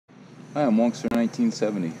Hi, I'm Wongster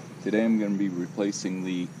 1970. Today I'm going to be replacing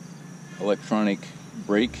the electronic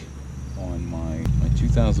brake on my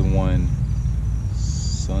 2001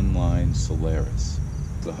 Sunline Solaris.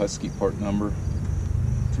 The Husky part number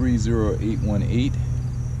 30818.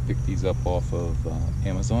 Picked these up off of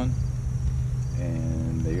Amazon,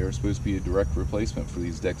 and they are supposed to be a direct replacement for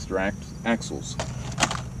these Dexter axles.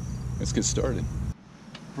 Let's get started.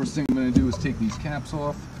 First thing I'm going to do is take these caps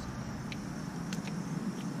off.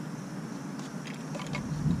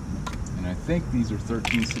 And I think these are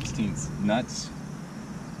 13/16 nuts.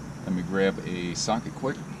 Let me grab a socket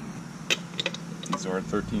quick. These are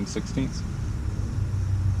 13/16.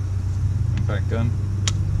 Impact gun.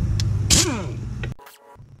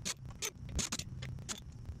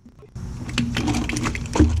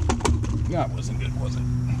 That wasn't good, was it?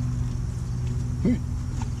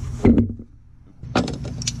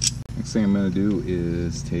 Next thing I'm going to do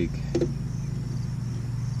is take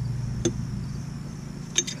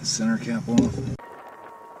the center cap off.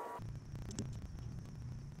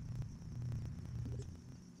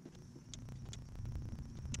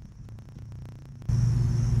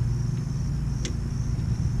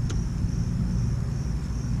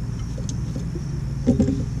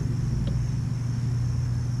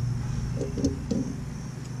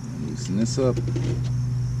 Loosen this up.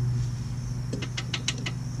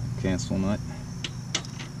 Cancel nut.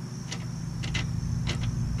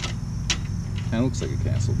 Kinda looks like a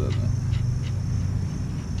cancel, doesn't it?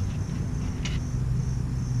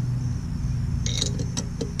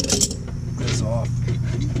 Take this off. Get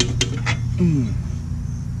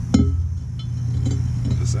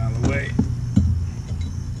this out of the way.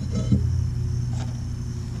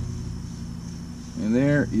 And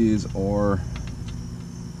there is our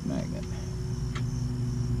magnet.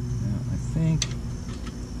 Now I think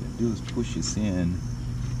what I do is push this in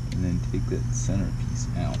and then take that center piece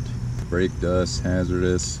out. Brake dust,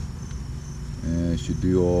 hazardous. And I should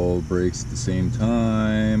do all brakes at the same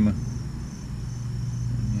time.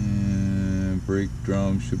 And brake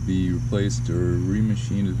drum should be replaced or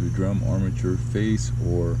remachined if the drum armature face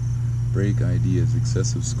or brake ID has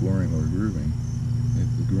excessive scoring or grooving.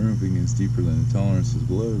 If the grooving is deeper than the tolerances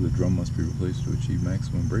below, the drum must be replaced to achieve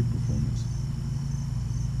maximum brake performance.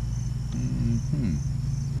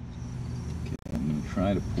 Okay, I'm going to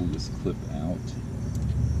try to pull this clip out.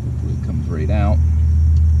 Hopefully it comes right out.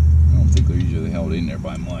 I don't think they're usually held in there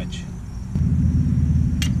by much.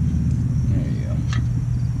 There you go.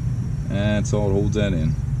 That's all it holds that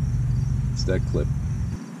in. It's that clip.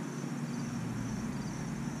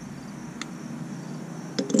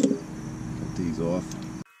 Cut these off.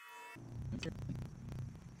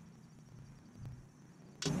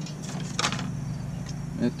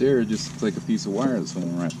 That there just looks like a piece of wire that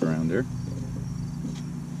someone wrapped around there.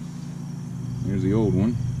 Here's the old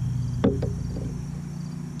one.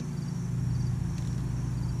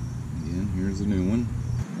 Again, here's the new one.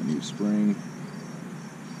 A new spring.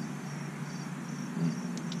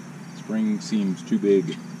 Spring seems too big.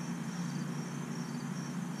 So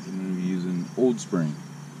I'm going to be using old spring.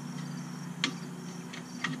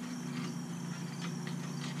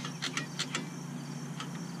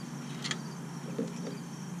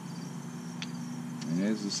 And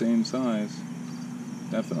it's the same size,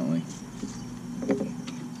 definitely.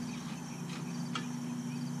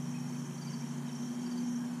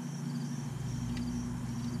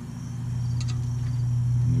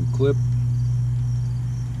 New clip.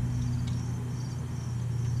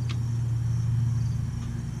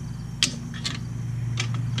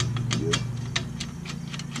 Good.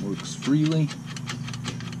 Works freely.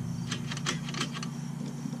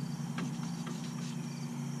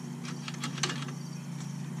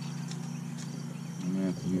 I'm going to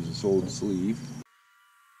have to use this old sleeve.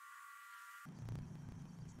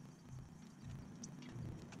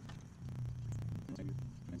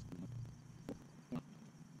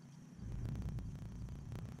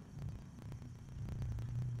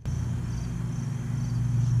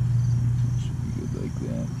 Should be good like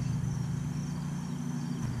that.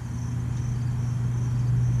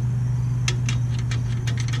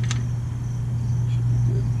 Should be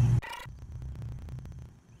good.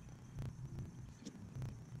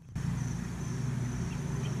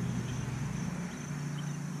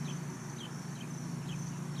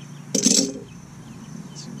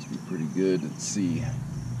 Seems to be pretty good. Let's see. There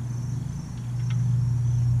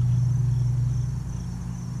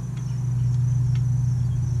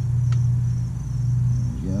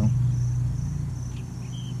we go.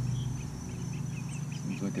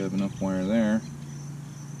 Seems like I have enough wire there.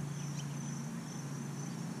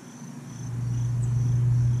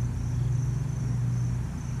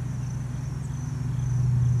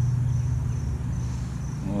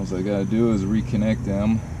 All I gotta do is reconnect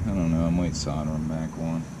them. I don't know, I might solder them back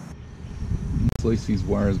on. Place these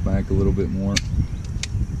wires back a little bit more.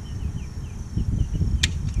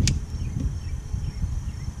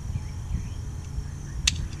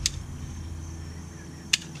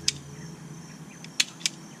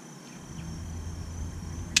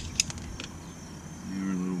 They're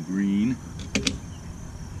a little green.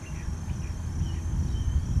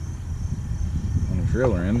 On the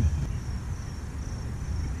trailer end.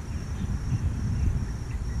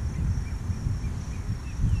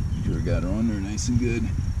 Got her on there nice and good.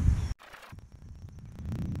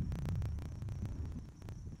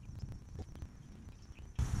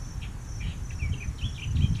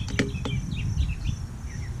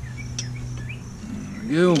 There we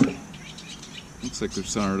go. Looks like they're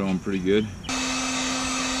soldered on pretty good.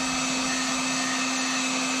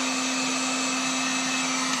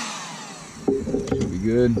 Should be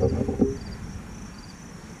good.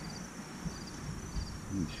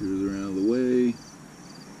 Make sure they're out of the way.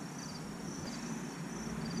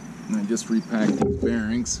 And I just repacked these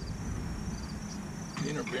bearings. The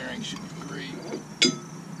inner bearing should be great.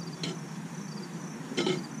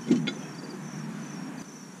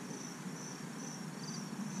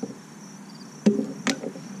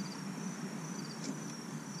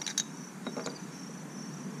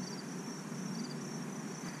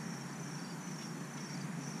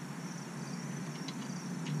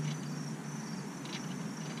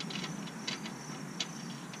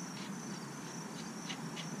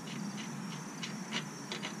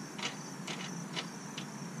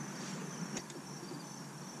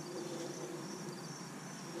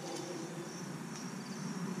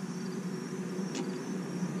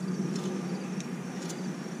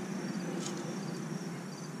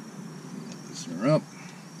 Her up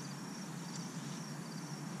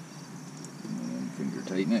and then finger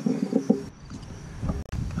tighten it.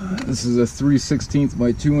 This is a 3/16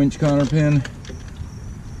 by 2" cotter pin. It'll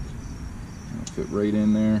fit right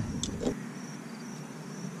in there.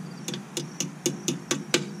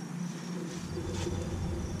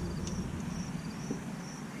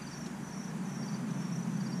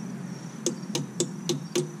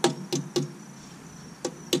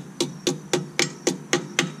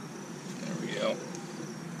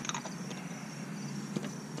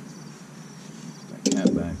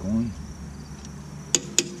 Back on.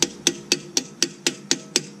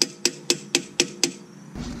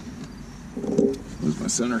 There's my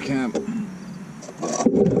center cap.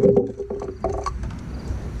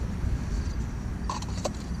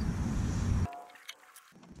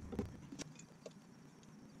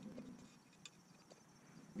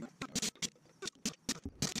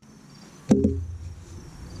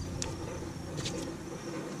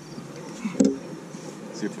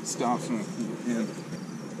 See if it stops when I pull it in.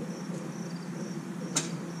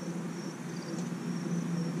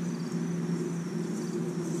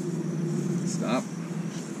 Stop.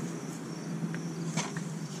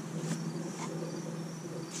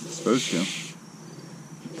 It's supposed to.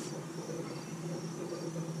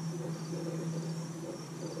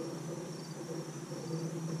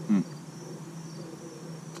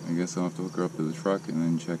 I guess I'll have to hook her up to the truck and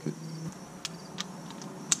then check it.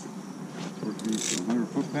 Torque these to 100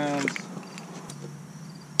 foot-pounds.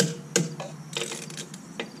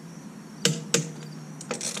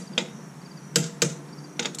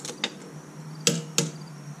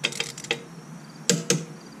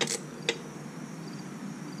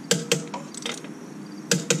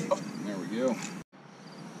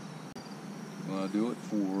 Well, I'll do it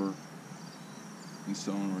for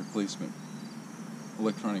installing a replacement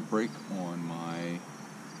electronic brake on my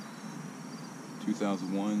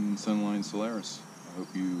 2001 Sunline Solaris. I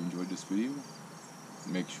hope you enjoyed this video.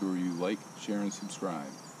 Make sure you like, share, and subscribe.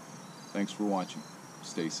 Thanks for watching.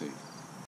 Stay safe.